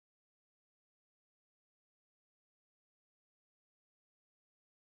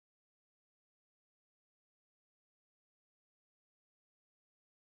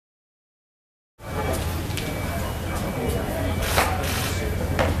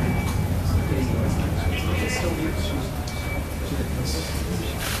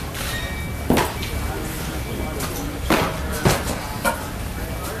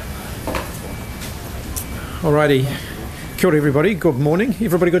Alrighty, kia ora everybody, good morning.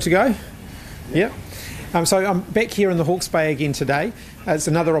 Everybody good to go? Yep. So I'm back here in the Hawke's Bay again today. It's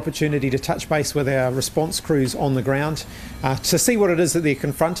another opportunity to touch base with our response crews on the ground, to see what it is that they're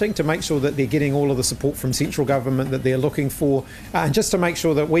confronting, to make sure that they're getting all of the support from central government that they're looking for, and just to make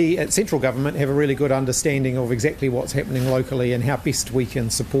sure that we at central government have a really good understanding of exactly what's happening locally and how best we can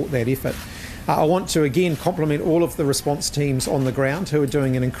support that effort. I want to again compliment all of the response teams on the ground who are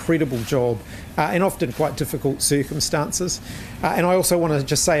doing an incredible job in often quite difficult circumstances. And I also want to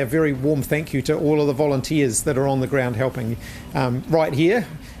just say a very warm thank you to all of the volunteers that are on the ground helping. Right here,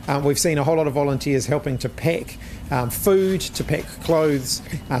 we've seen a whole lot of volunteers helping to pack food, to pack clothes,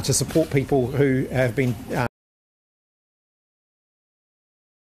 to support people who have been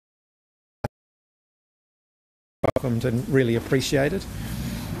welcomed and really appreciated.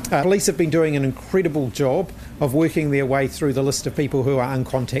 Police have been doing an incredible job of working their way through the list of people who are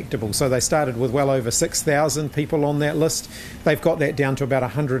uncontactable. So they started with well over 6,000 people on that list. They've got that down to about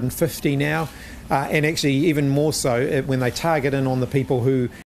 150 now, and actually even more so when they target in on the people who...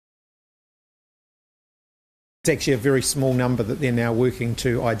 It's actually a very small number that they're now working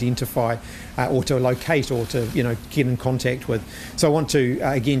to identify or to locate or to get in contact with. So I want to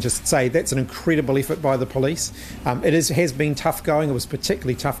again just say that's an incredible effort by the police. It has been tough going. It was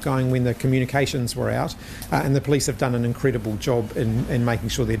particularly tough going when the communications were out, and the police have done an incredible job in making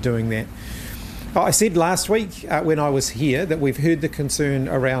sure they're doing that. I said last week when I was here that we've heard the concern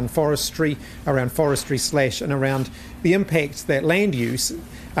around forestry slash and around the impact that land use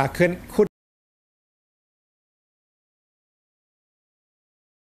could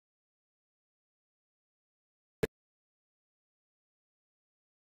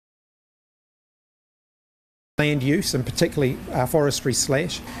land use, and particularly forestry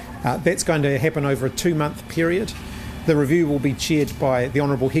slash. That's going to happen over a 2-month period. The review will be chaired by the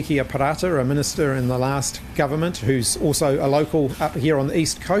Honourable Hekia Parata, a minister in the last government, who's also a local up here on the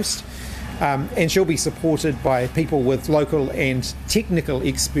east coast. And she'll be supported by people with local and technical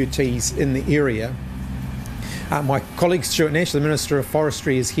expertise in the area. My colleague Stuart Nash, the Minister of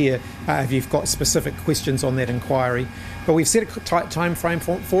Forestry, is here if you've got specific questions on that inquiry. But we've set a tight time frame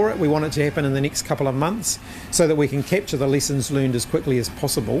for it. We want it to happen in the next couple of months so that we can capture the lessons learned as quickly as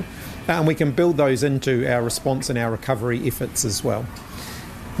possible, and we can build those into our response and our recovery efforts as well.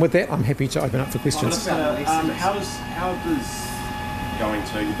 With that, I'm happy to open up for questions. How does going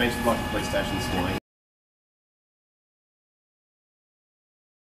to, you've been to the local police station this morning,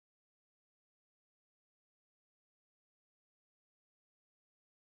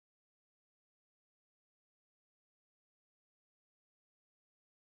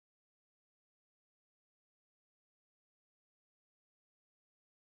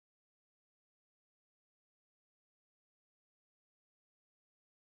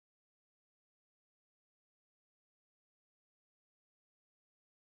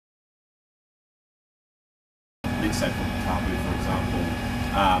 let's say from Tapu, for example,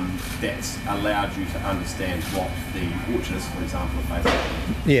 that's allowed you to understand what the orchardists, for example, are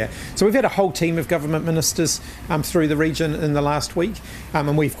facing? Yeah, so we've had a whole team of government ministers through the region in the last week,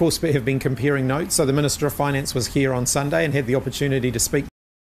 and we of course have been comparing notes. So the Minister of Finance was here on Sunday and had the opportunity to speak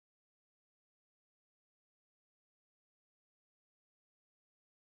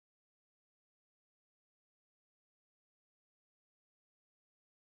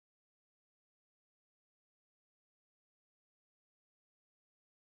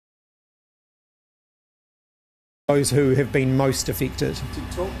those who have been most affected.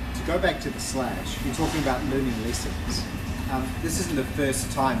 To go back to the slash, you're talking about learning lessons. This isn't the first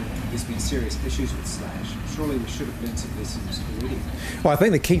time there's been serious issues with slash. Surely we should have learned some lessons already. Well, I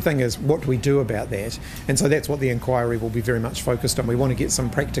think the key thing is what do we do about that? And so that's what the inquiry will be very much focused on. We want to get some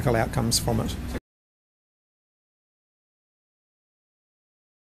practical outcomes from it.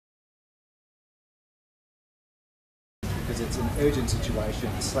 Because it's an urgent situation.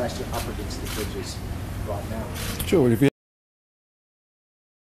 The slash are up against the bridges right now. Sure. If you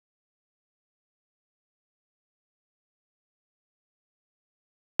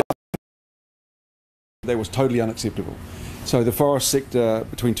that was totally unacceptable. So the forest sector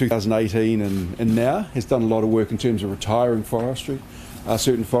between 2018 and now has done a lot of work in terms of retiring forestry,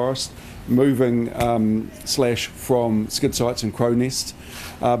 certain forests, moving slash from skid sites and crow nests.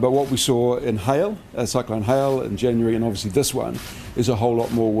 But what we saw in Cyclone Hale in January, and obviously this one, is a whole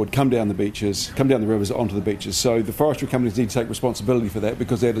lot more wood come down the beaches, come down the rivers onto the beaches. So the forestry companies need to take responsibility for that,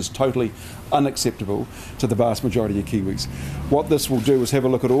 because that is totally unacceptable to the vast majority of Kiwis. What this will do is have a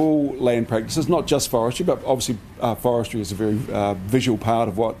look at all land practices, not just forestry, but obviously forestry is a very visual part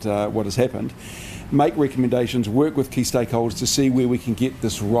of what has happened. Make recommendations, work with key stakeholders to see where we can get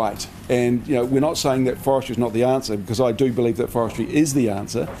this right. And we're not saying that forestry is not the answer, because I do believe that forestry is the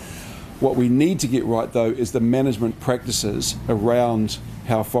answer. What we need to get right, though, is the management practices around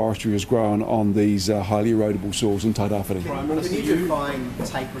how forestry is grown on these highly erodible soils in Tairāwhiti. When you define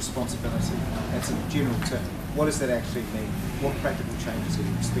take responsibility, that's a general term. What does that actually mean? What practical changes are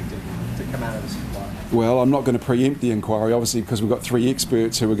you expecting to come out of this inquiry? Well, I'm not going to preempt the inquiry, obviously, because we've got 3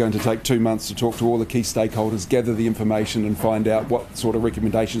 experts who are going to take 2 months to talk to all the key stakeholders, gather the information and find out what sort of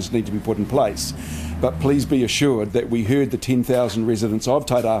recommendations need to be put in place. But please be assured that we heard the 10,000 residents of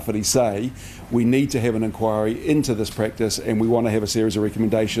Tairāwhiti say we need to have an inquiry into this practice, and we want to have a series of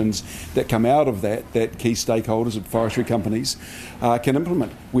recommendations that come out of that key stakeholders and forestry companies can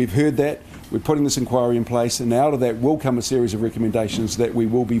implement. We've heard that. We're putting this inquiry in place, and out of that will come a series of recommendations that we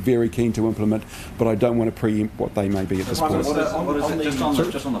will be very keen to implement, but I don't want to preempt what they may be at this point. What is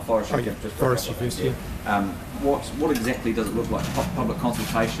it, just on the forestry? Forestry first, yeah. What exactly does it look like? Public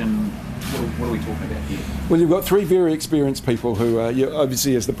consultation? What are we talking about here? Well, you've got 3 very experienced people who,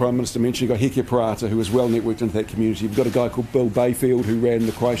 obviously, as the Prime Minister mentioned, you've got Heke Parata, who is well networked into that community. You've got a guy called Bill Bayfield, who ran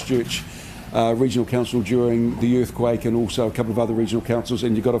the Christchurch regional council during the earthquake, and also a couple of other regional councils,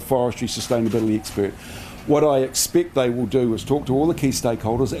 and you've got a forestry sustainability expert. What I expect they will do is talk to all the key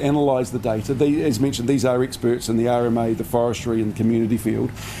stakeholders, analyse the data. As mentioned, these are experts in the RMA, the forestry and the community field,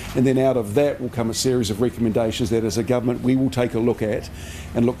 and then out of that will come a series of recommendations that as a government we will take a look at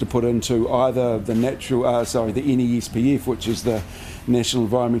and look to put into either the NESPF, which is the National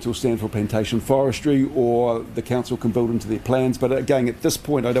Environmental Standard for Plantation Forestry, or the council can build into their plans. But again, at this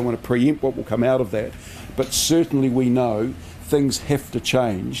point I don't want to preempt what will come out of that, but certainly we know things have to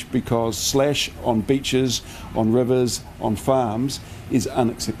change, because slash on beaches, on rivers, on farms is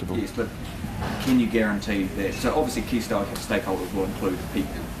unacceptable. Yes, but can you guarantee that? So obviously key stakeholders will include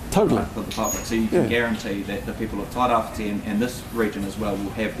people. Totally. Of the public. So you can guarantee that the people of Tairāwhiti and this region as well will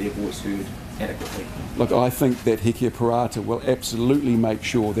have their voice heard adequately. Look, I think that Heke Parata will absolutely make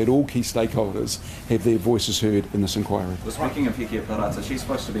sure that all key stakeholders have their voices heard in this inquiry. Well, speaking of Heke Parata, she's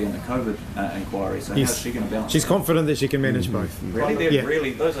supposed to be in the COVID inquiry, so how's she going to balance? She's confident that she can manage both. Really? Yeah.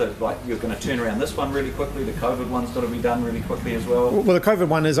 Really? Those are like, you're going to turn around this one really quickly, the COVID one's got to be done really quickly as well? Well, the COVID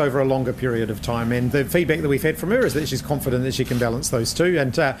one is over a longer period of time, and the feedback that we've had from her is that she's confident that she can balance those two.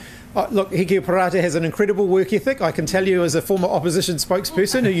 And look, Heke Parata has an incredible work ethic. I can tell you, as a former opposition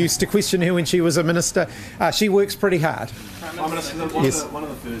spokesperson who used to question her when she was a minister, she works pretty hard. Prime Minister, one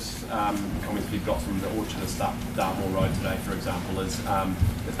of the first comments we've got from the orchardists up Dartmoor Road today, for example, is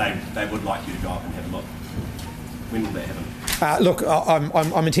that they would like you to go up and have a look. When will that happen? Look,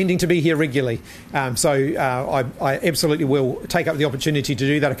 I'm intending to be here regularly, so I absolutely will take up the opportunity to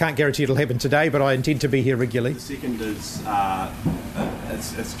do that. I can't guarantee it'll happen today, but I intend to be here regularly. The second is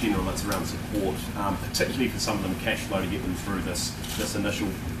it's general. It's around support, particularly for some of them cash flow to get them through this initial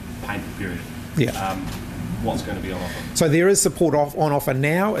painful period. Yeah. What's going to be on offer? So there is support on offer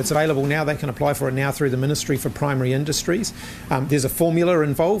now. It's available now. They can apply for it now through the Ministry for Primary Industries. There's a formula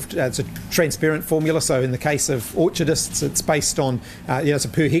involved. It's a transparent formula. So in the case of orchardists, it's based on it's a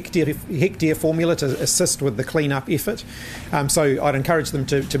per hectare formula to assist with the clean-up effort. So I'd encourage them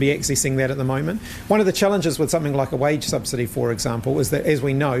to be accessing that at the moment. One of the challenges with something like a wage subsidy, for example, is that, as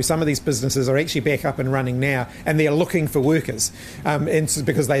we know, some of these businesses are actually back up and running now, and they're looking for workers, and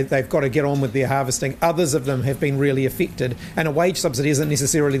because they've got to get on with their harvesting. Others of them have been really affected, and a wage subsidy isn't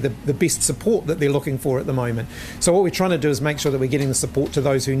necessarily the best support that they're looking for at the moment. So what we're trying to do is make sure that we're getting the support to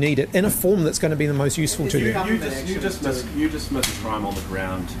those who need it in a form that's going to be the most useful to them. You just missed a crime on the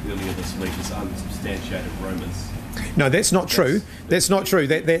ground earlier this week as unsubstantiated rumours. No, that's not true. That's not true.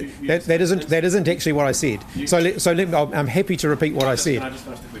 That isn't actually what I said. I'm happy to repeat what I said. Can I just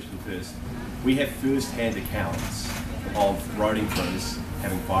finish the question first? We have first-hand accounts of roading crews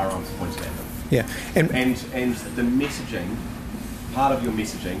having firearms pointed at them. Yeah, and the messaging, part of your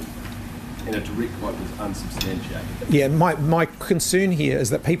messaging, in a direct quote, was unsubstantiated. Yeah, my concern here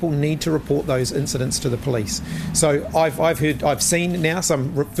is that people need to report those incidents to the police. So I've seen now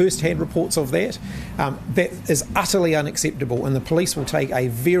some first-hand reports of that. That is utterly unacceptable, and the police will take a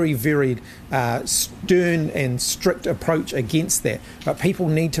very, very stern and strict approach against that. But people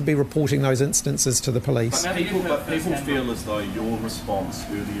need to be reporting those instances to the police. But people feel as though your response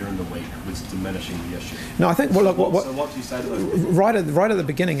earlier in the week was diminishing the issue. No, I think. Well, look, so what do you say to those people? Right at the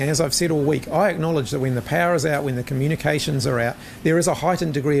beginning, as I've said all week, week, I acknowledge that when the power is out, when the communications are out, there is a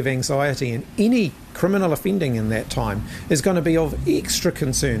heightened degree of anxiety, and any criminal offending in that time is going to be of extra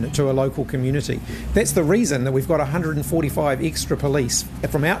concern to a local community. That's the reason that we've got 145 extra police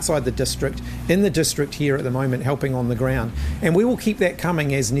from outside the district, in the district here at the moment, helping on the ground. And we will keep that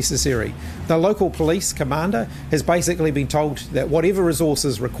coming as necessary. The local police commander has basically been told that whatever resource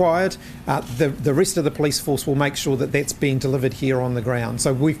is required, the rest of the police force will make sure that that's being delivered here on the ground.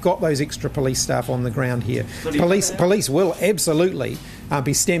 So we've got those extra police staff on the ground here. Police will absolutely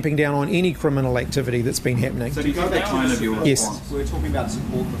be stamping down on any criminal activity that's been happening. So do you go back to of your response? Yes. We were talking about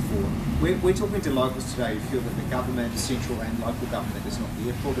support before. We're talking to locals today who feel that the government, central and local government, is not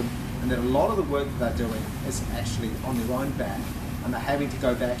there for them, and that a lot of the work that they're doing is actually on their own back, and they're having to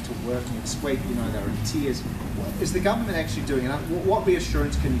go back to work next week. You know, they're in tears. Is the government actually doing enough? What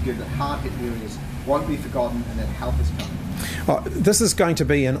reassurance can you give that hard-hit areas won't be forgotten and that help is coming? This is going to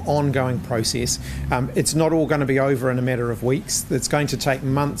be an ongoing process. It's not all going to be over in a matter of weeks. It's going to take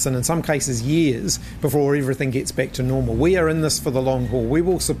months and in some cases years before everything gets back to normal. We are in this for the long haul. We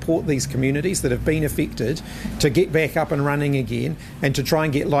will support these communities that have been affected to get back up and running again and to try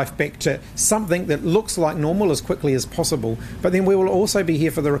and get life back to something that looks like normal as quickly as possible. But then we will also be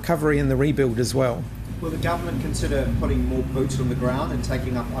here for the recovery and the rebuild as well. Will the government consider putting more boots on the ground and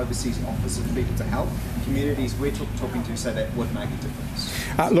taking up overseas office of people to help? Communities we're talking to say that would make a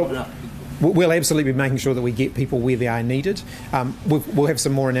difference. Look, we'll absolutely be making sure that we get people where they are needed. We'll have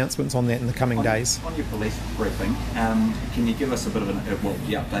some more announcements on that in the coming days. On your police briefing, can you give us a bit of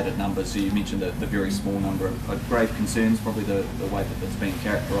the updated numbers? So you mentioned the very small number of grave concerns, probably the way that it's being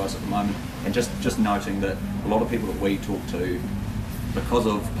characterised at the moment, and just noting that a lot of people that we talk to,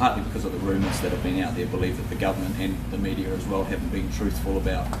 partly because of the rumours that have been out there, believe that the government and the media as well haven't been truthful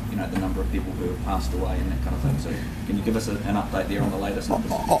about the number of people who have passed away and that kind of thing. So can you give us an update there on the latest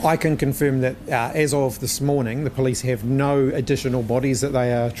numbers? I can confirm that as of this morning, the police have no additional bodies that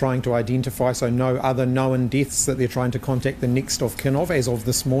they are trying to identify, so no other known deaths that they're trying to contact the next of kin of as of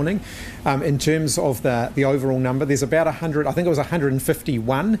this morning. In terms of the overall number, there's about 100, I think it was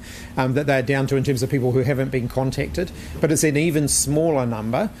 151 that they're down to in terms of people who haven't been contacted, but it's an even smaller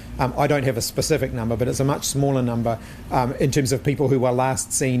number. I don't have a specific number, but it's a much smaller number in terms of people who were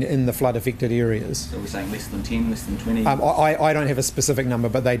last seen in the flood affected areas. So we're saying less than 10, less than 20? I don't have a specific number,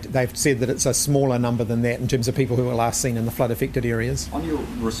 but they've said that it's a smaller number than that in terms of people who were last seen in the flood affected areas. On your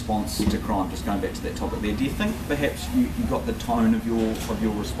response to crime, just going back to that topic there, do you think perhaps you got the tone of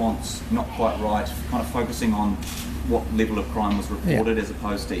your response not quite right, kind of focusing on what level of crime was reported as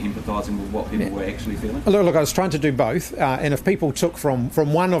opposed to empathising with what people were actually feeling? Look, I was trying to do both, and if people took from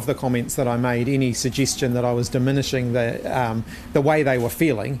one of the comments that I made any suggestion that I was diminishing the way they were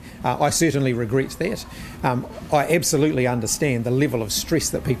feeling, I certainly regret that. I absolutely understand the level of stress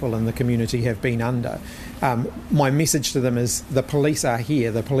that people in the community have been under. My message to them is the police are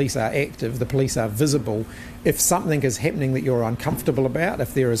here, the police are active, the police are visible. If something is happening that you're uncomfortable about,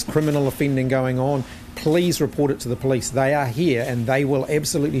 if there is criminal offending going on, please report it to the police. They are here and they will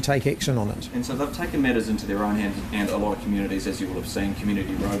absolutely take action on it. And so they've taken matters into their own hands, and a lot of communities, as you will have seen,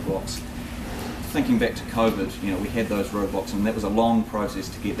 community roadblocks. Thinking back to COVID, we had those roadblocks and that was a long process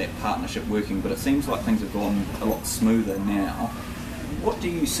to get that partnership working, but it seems like things have gone a lot smoother now. What do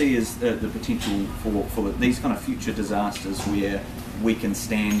you see as the potential for these kind of future disasters where we can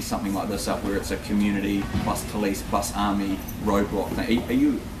stand something like this up, where it's a community plus police plus army roadblock? Are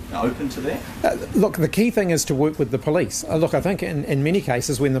you open to that? Look, the key thing is to work with the police. Look, I think in many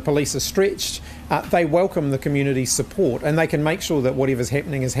cases when the police are stretched, they welcome the community's support and they can make sure that whatever's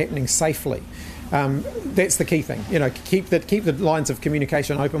happening is happening safely. That's the key thing. Keep the lines of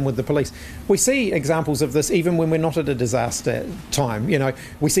communication open with the police. We see examples of this even when we're not at a disaster time.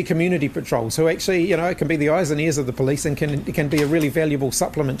 We see community patrols who actually, it can be the eyes and ears of the police and can be a really valuable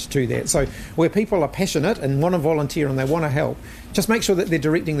supplement to that. So where people are passionate and want to volunteer and they want to help, just make sure that they're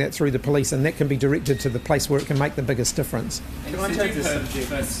directing that through the police, and that can be directed to the place where it can make the biggest difference. Can I take this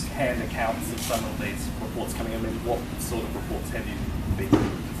first-hand accounts of some of these reports coming in? I mean, what sort of reports have you been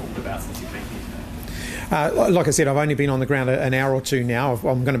informed about since you've been here today? Like I said, I've only been on the ground an hour or two now.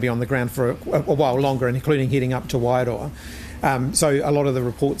 I'm going to be on the ground for a while longer, including heading up to Wairoa. So a lot of the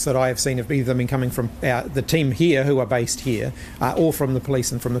reports that I have seen have either been coming from the team here who are based here or from the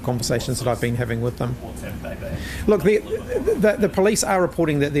police and from the conversations that I've been having with them. Look, the police are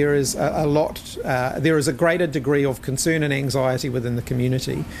reporting that there is there is a greater degree of concern and anxiety within the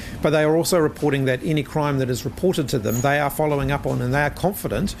community, but they are also reporting that any crime that is reported to them, they are following up on, and they are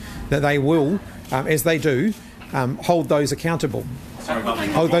confident that they will, as they do, hold those accountable.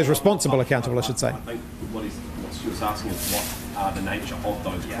 Hold those responsible accountable, I should say. I think what Stuart's asking is what the nature of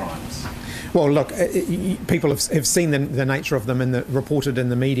those crimes? Well, look, people have seen the nature of them reported in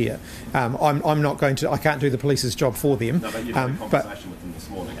the media. I'm not going to. I can't do the police's job for them. No, but you had a conversation with them this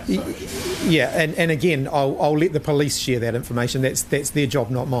morning. So. Yeah, and again, I'll let the police share that information. That's their job,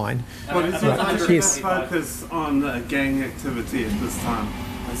 not mine. But is it focus on gang activity at this time?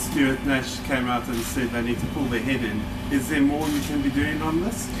 Stuart Nash came out and said they need to pull their head in. Is there more you can be doing on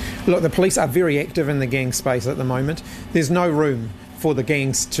this? Look, the police are very active in the gang space at the moment. There's no room for the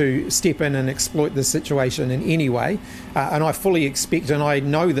gangs to step in and exploit the situation in any way. And I fully expect, and I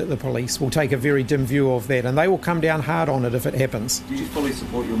know that the police will take a very dim view of that, and they will come down hard on it if it happens. Do you fully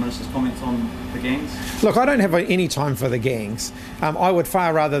support your Minister's comments on the gangs? Look, I don't have any time for the gangs. I would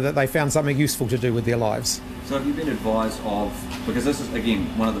far rather that they found something useful to do with their lives. So have you been advised of, because this is,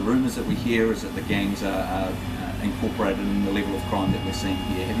 again, one of the rumours that we hear is that the gangs are incorporated in the level of crime that we're seeing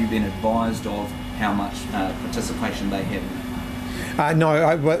here. Have you been advised of how much participation they have in it?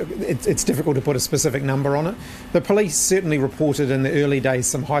 No, it's difficult to put a specific number on it. The police certainly reported in the early days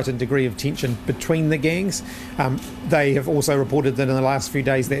some heightened degree of tension between the gangs. They have also reported that in the last few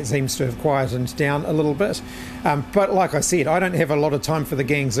days that seems to have quietened down a little bit. But like I said, I don't have a lot of time for the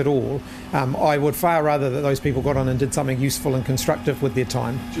gangs at all. I would far rather that those people got on and did something useful and constructive with their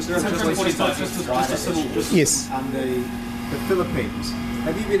time. Yes. The Philippines.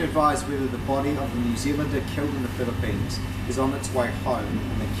 Have you been advised whether the body of the New Zealander killed in the Philippines is on its way home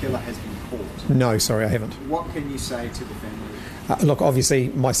and the killer has been caught? No, sorry, I haven't. What can you say to the family? Look, obviously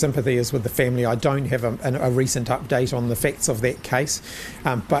my sympathy is with the family. I don't have a recent update on the facts of that case,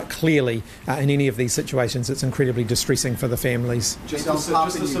 but clearly in any of these situations it's incredibly distressing for the families. Just on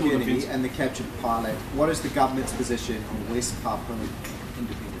Papua New Guinea and the captured pilot, what is the government's position on West Papua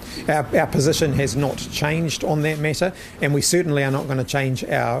independence? Our position has not changed on that matter, and we certainly are not going to change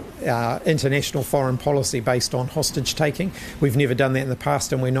our international foreign policy based on hostage taking. We've never done that in the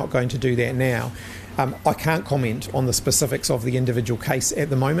past, and we're not going to do that now. I can't comment on the specifics of the individual case at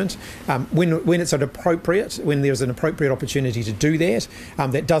the moment. When it's appropriate, when there's an appropriate opportunity to do that,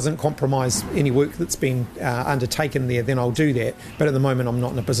 that doesn't compromise any work that's been undertaken there, then I'll do that. But at the moment, I'm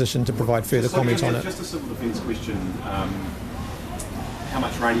not in a position to provide further comment on it. Just a civil defence question. How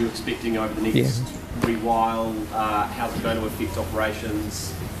much rain are you expecting over the next wee while? How's it going to affect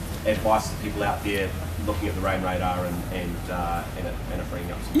operations? Advice to people out there looking at the rain radar and it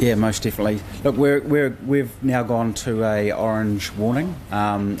bringing up some... Yeah, most definitely. Look, we've now gone to a orange warning,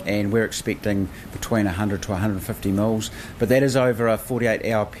 and we're expecting between 100 to 150 mils, but that is over a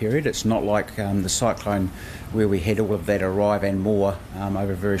 48-hour period. It's not like the cyclone where we had all of that arrive and more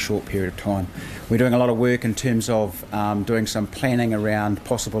over a very short period of time. We're doing a lot of work in terms of doing some planning around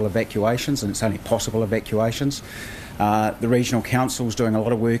possible evacuations, and it's only possible evacuations. The Regional Council's doing a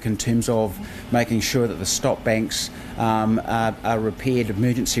lot of work in terms of making sure that the stop banks are repaired,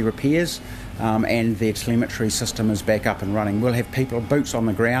 emergency repairs, and their telemetry system is back up and running. We'll have people, boots on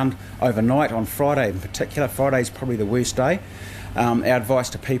the ground overnight on Friday in particular. Friday's probably the worst day. Our advice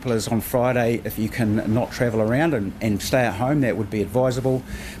to people is on Friday, if you can not travel around and stay at home, that would be advisable.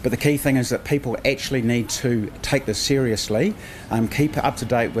 But the key thing is that people actually need to take this seriously, keep up to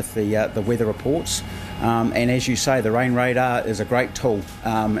date with the weather reports, and as you say, the rain radar is a great tool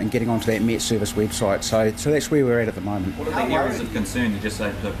in getting onto that Met Service website. So that's where we're at the moment. What are the areas of concern? You just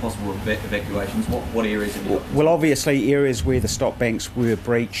say the possible evacuations. What areas have you got? Well, obviously areas where the stop banks were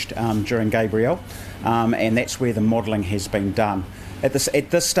breached during Gabrielle, and that's where the modelling has been done. At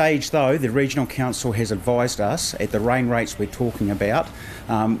this stage, though, the Regional Council has advised us at the rain rates we're talking about,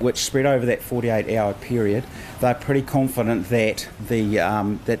 which spread over that 48-hour period, they're pretty confident that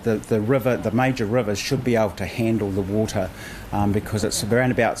the river, the major rivers, should be able to handle the water because it's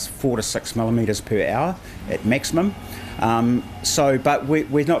around about 4 to 6 millimetres per hour at maximum. But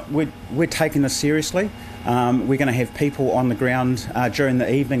we're taking this seriously. We're going to have people on the ground during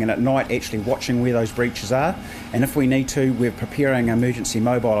the evening and at night actually watching where those breaches are, and if we need to, we're preparing emergency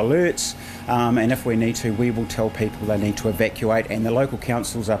mobile alerts, and if we need to, we will tell people they need to evacuate, and the local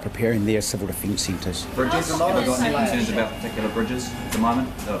councils are preparing their civil defence centres. Bridges, have you got any concerns about particular bridges at the moment?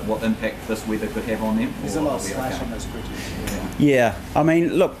 What impact this weather could have on them? There's a lot of slash on those bridges. Yeah, I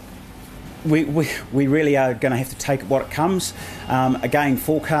mean, look, we really are going to have to take what it comes. Again,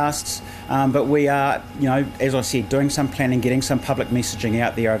 forecasts, but we are, as I said, doing some planning, getting some public messaging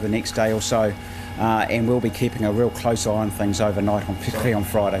out there over the next day or so, and we'll be keeping a real close eye on things overnight, particularly on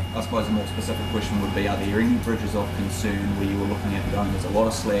Friday. I suppose a more specific question would be, are there any bridges of concern where you were looking at going, there's a lot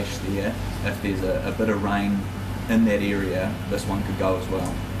of slash there, if there's a bit of rain in that area, this one could go as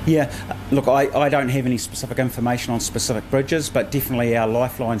well? Yeah, look, I don't have any specific information on specific bridges, but definitely our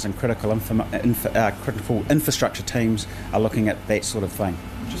lifelines and critical infrastructure teams are looking at that sort of thing.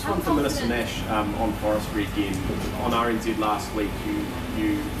 Just one for Minister Nash on forestry again. On RNZ last week,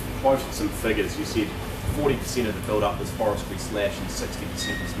 you quoted some figures. You said 40% of the build-up was forestry / and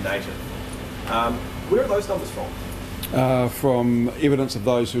 60% was native. Where are those numbers from? From evidence of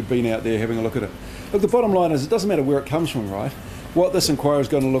those who'd been out there having a look at it. Look, the bottom line is it doesn't matter where it comes from, right? What this inquiry is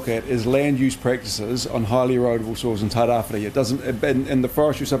going to look at is land use practices on highly erodible soils in Tairāwhiti. It doesn't, in the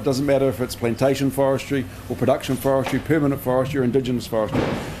forestry stuff, doesn't matter if it's plantation forestry or production forestry, permanent forestry or indigenous forestry.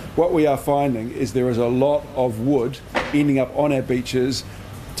 What we are finding is there is a lot of wood ending up on our beaches,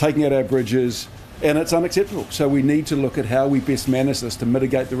 taking out our bridges, and it's unacceptable. So we need to look at how we best manage this to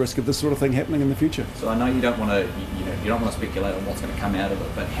mitigate the risk of this sort of thing happening in the future. So I know you don't want to, you don't want to speculate on what's going to come out of it,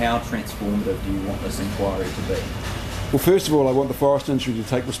 but how transformative do you want this inquiry to be? Well, first of all, I want the forest industry to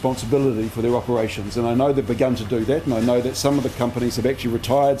take responsibility for their operations, and I know they've begun to do that, and I know that some of the companies have actually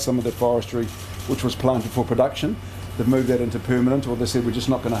retired some of their forestry which was planted for production. They've moved that into permanent, or they said we're just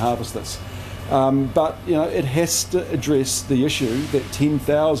not going to harvest this. But it has to address the issue that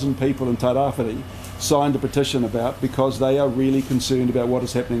 10,000 people in Tairāwhiti signed a petition about, because they are really concerned about what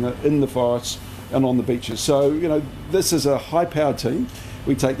is happening in the forests and on the beaches. So, this is a high-powered team.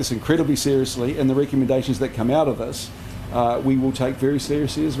 We take this incredibly seriously, and the recommendations that come out of this we will take very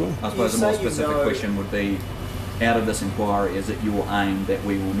seriously as well. I suppose a more specific question would be, out of this inquiry, is it your aim that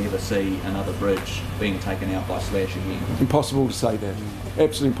we will never see another bridge being taken out by slash again? Impossible to say that.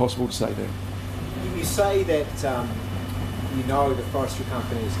 Absolutely impossible to say that. You say that the forestry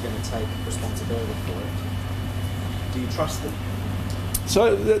company is going to take responsibility for it. Do you trust them?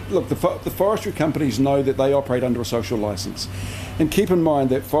 So, look, the forestry companies know that they operate under a social licence. And keep in mind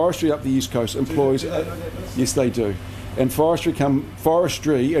that forestry up the East Coast employs... Yes, they do. And forestry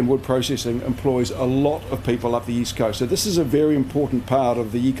and wood processing employs a lot of people up the East Coast. So this is a very important part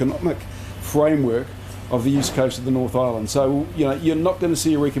of the economic framework of the East Coast of the North Island. So, you're not going to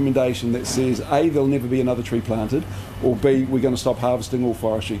see a recommendation that says, A, there'll never be another tree planted, or B, we're going to stop harvesting all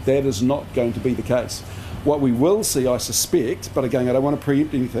forestry. That is not going to be the case. What we will see, I suspect, but again, I don't want to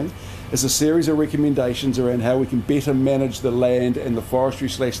preempt anything, is a series of recommendations around how we can better manage the land and the forestry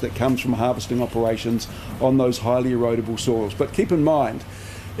slash that comes from harvesting operations on those highly erodible soils. But keep in mind,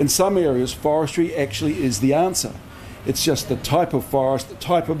 in some areas, forestry actually is the answer. It's just the type of forest, the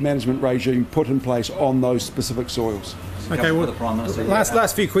type of management regime put in place on those specific soils. Okay, well,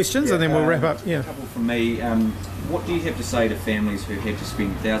 last few questions and then we'll wrap up. A couple from me. What do you have to say to families who have to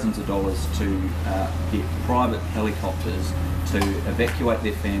spend thousands of dollars to get private helicopters to evacuate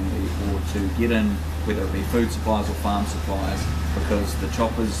their family, or to get in, whether it be food supplies or farm supplies, because the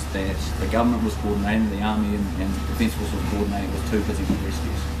choppers that the government was coordinating, the Army and Defence Force was coordinating, was too busy with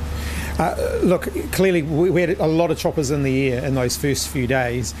rescues? Look, clearly we had a lot of choppers in the air in those first few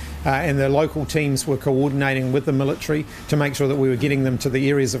days, and the local teams were coordinating with the military to make sure that we were getting them to the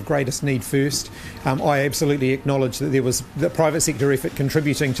areas of greatest need first. I absolutely acknowledge that there was the private sector effort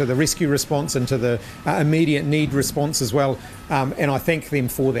contributing to the rescue response and to the immediate need response as well, and I thank them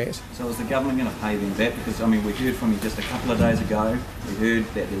for that. So is the government going to pay them back? Because, we heard from you just a couple of days ago, we heard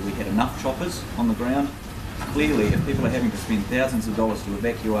that we had enough choppers on the ground. Clearly, if people are having to spend thousands of dollars to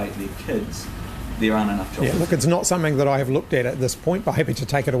evacuate their kids, there aren't enough choppers. Yeah, look, it's not something that I have looked at this point, but happy to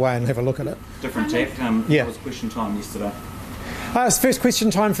take it away and have a look at it. Different tack. It was question time yesterday. It's first question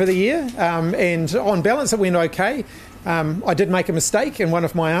time for the year, and on balance it went okay. I did make a mistake, and one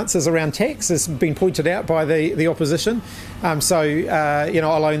of my answers around tax has been pointed out by the opposition. So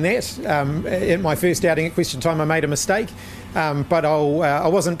I'll own that. In my first outing at question time, I made a mistake, but I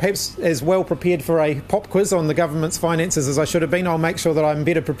wasn't perhaps as well prepared for a pop quiz on the government's finances as I should have been. I'll make sure that I'm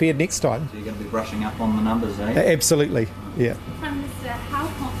better prepared next time. So you're going to be brushing up on the numbers, eh? Absolutely, yeah. Prime Minister, how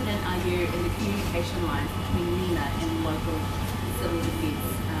confident are you in the communication lines between NEMA and local civil defence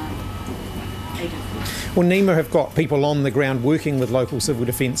agencies? Well, NEMA have got people on the ground working with local civil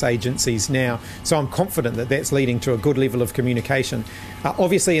defence agencies now, so I'm confident that that's leading to a good level of communication.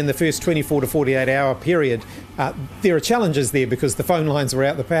 Obviously, in the first 24 to 48 hour period, there are challenges there because the phone lines were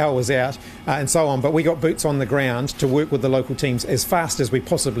out, the power was out, and so on, but we got boots on the ground to work with the local teams as fast as we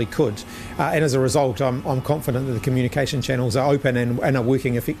possibly could, and as a result, I'm confident that the communication channels are open and are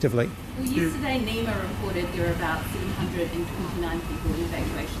working effectively. Well, yesterday NEMA reported there were about 729 people in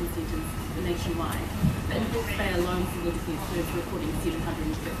evacuation centres nationwide, but in Hawke's Bay alone, civil defence was reporting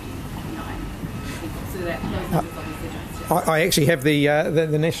 759 people, so that those numbers obviously don't. I actually have the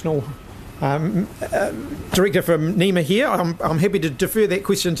national director from NEMA here. I'm happy to defer that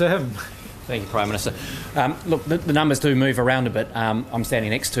question to him. Thank you, Prime Minister. Look, the numbers do move around a bit. I'm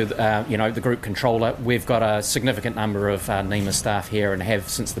standing next to, the Group Controller. We've got a significant number of NEMA staff here and have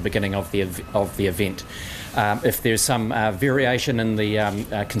since the beginning of the event. If there's some variation in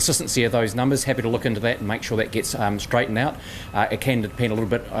the consistency of those numbers, happy to look into that and make sure that gets straightened out. It can depend a little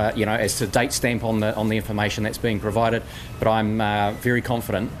bit, as to date stamp on the information that's being provided. But I'm very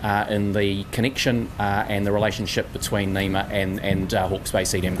confident in the connection and the relationship between NEMA and Hawke's Bay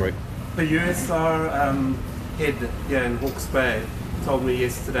CDM Group. The USR head here in Hawke's Bay told me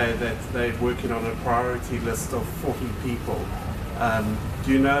yesterday that they're working on a priority list of 40 people.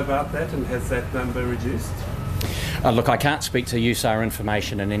 Do you know about that, and has that number reduced? Look, I can't speak to USAR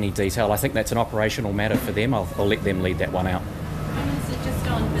information in any detail. I think that's an operational matter for them. I'll let them lead that one out. So just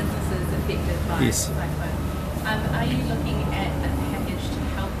on businesses affected by the cyclone, are you looking at a package to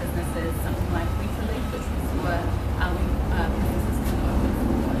help businesses, something like rent relief, which was for businesses to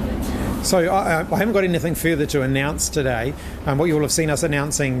open? So I haven't got anything further to announce today. What you will have seen us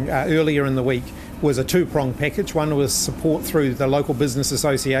announcing earlier in the week was a two-pronged package. One was support through the local business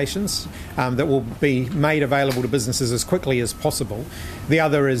associations that will be made available to businesses as quickly as possible. The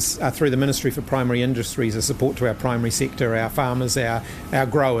other is through the Ministry for Primary Industries, a support to our primary sector, our farmers, our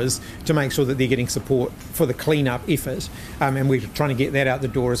growers, to make sure that they're getting support for the clean-up effort. And we're trying to get that out the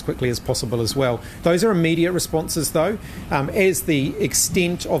door as quickly as possible as well. Those are immediate responses, though. As the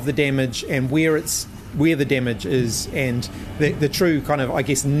extent of the damage and where the damage is and the true kind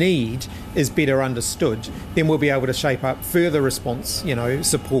of, need is better understood, then we'll be able to shape up further response,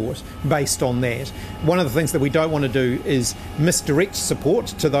 support based on that. One of the things that we don't want to do is misdirect support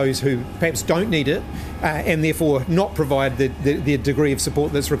to those who perhaps don't need it and therefore not provide the degree of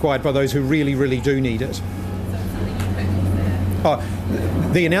support that's required by those who really, really do need it.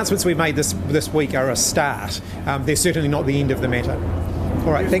 The announcements we made this week are a start. They're certainly not the end of the matter.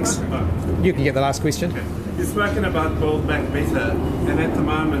 All right, thanks. You can get the last question. Okay. You've spoken about Build Back Better, and at the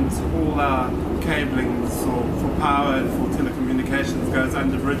moment all our cabling for power and for telecommunications goes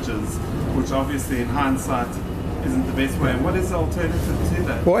under bridges, which obviously in hindsight isn't the best way. And what is the alternative to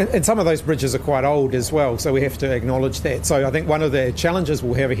that? Well, and some of those bridges are quite old as well, so we have to acknowledge that. So I think one of the challenges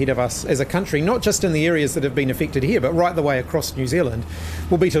we'll have ahead of us as a country, not just in the areas that have been affected here, but right the way across New Zealand,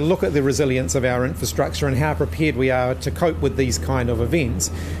 will be to look at the resilience of our infrastructure and how prepared we are to cope with these kind of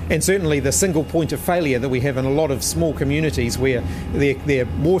events. And certainly the single point of failure that we have in a lot of small communities where their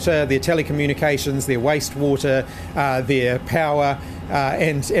water, their telecommunications, their wastewater, their power,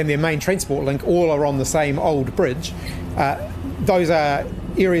 and their main transport link all are on the same old bridge. Those are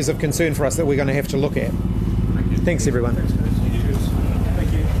areas of concern for us that we're going to have to look at. Thank you. Thanks, everyone.